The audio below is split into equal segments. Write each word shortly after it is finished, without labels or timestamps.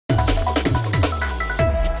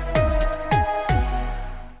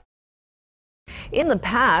In the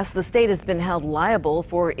past, the state has been held liable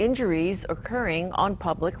for injuries occurring on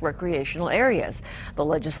public recreational areas. The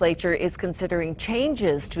legislature is considering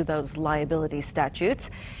changes to those liability statutes.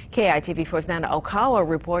 KITV4's Nana Okawa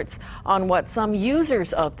reports on what some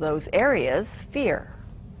users of those areas fear.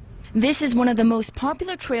 This is one of the most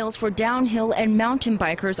popular trails for downhill and mountain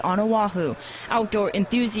bikers on Oahu. Outdoor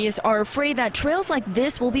enthusiasts are afraid that trails like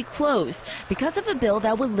this will be closed because of a bill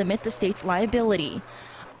that would limit the state's liability.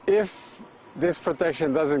 If this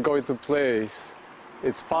protection doesn't go into place,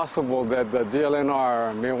 it's possible that the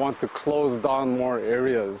DLNR may want to close down more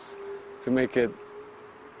areas to make it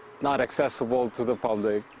not accessible to the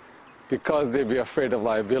public because they'd be afraid of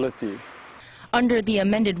liability. Under the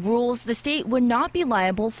amended rules, the state would not be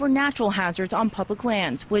liable for natural hazards on public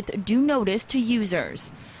lands with due notice to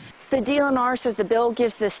users. The DLNR says the bill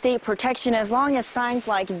gives the state protection as long as signs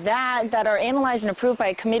like that are analyzed and approved by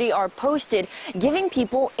a committee are posted, giving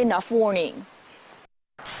people enough warning.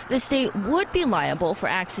 The state would be liable for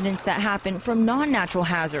accidents that happen from non-natural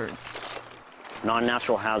hazards.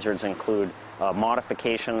 Non-natural hazards include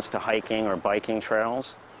modifications to hiking or biking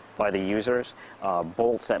trails by the users,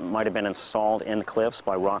 bolts that might have been installed in cliffs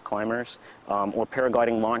by rock climbers, or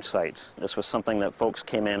paragliding launch sites. This was something that folks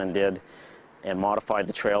came in and did and modified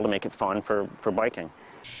the trail to make it fun for biking.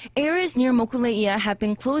 Areas near Mokuleia have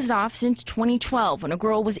been closed off since 2012 when a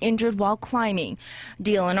girl was injured while climbing.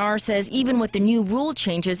 DLNR says even with the new rule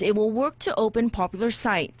changes, it will work to open popular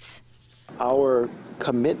sites. Our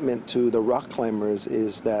commitment to the rock climbers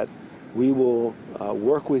is that we will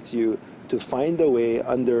work with you to find a way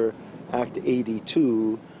under Act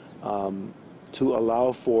 82 to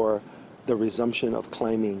allow for the resumption of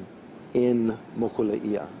climbing in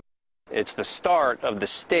Mokuleia. It's the start of the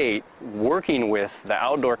state working with the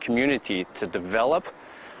outdoor community to develop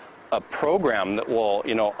a program that will,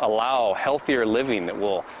 allow healthier living, that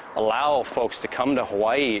will allow folks to come to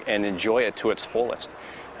Hawaii and enjoy it to its fullest.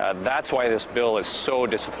 That's why this bill is so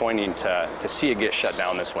disappointing to see it get shut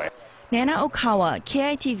down this way. Nana Okawa,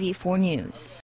 KITV4 News.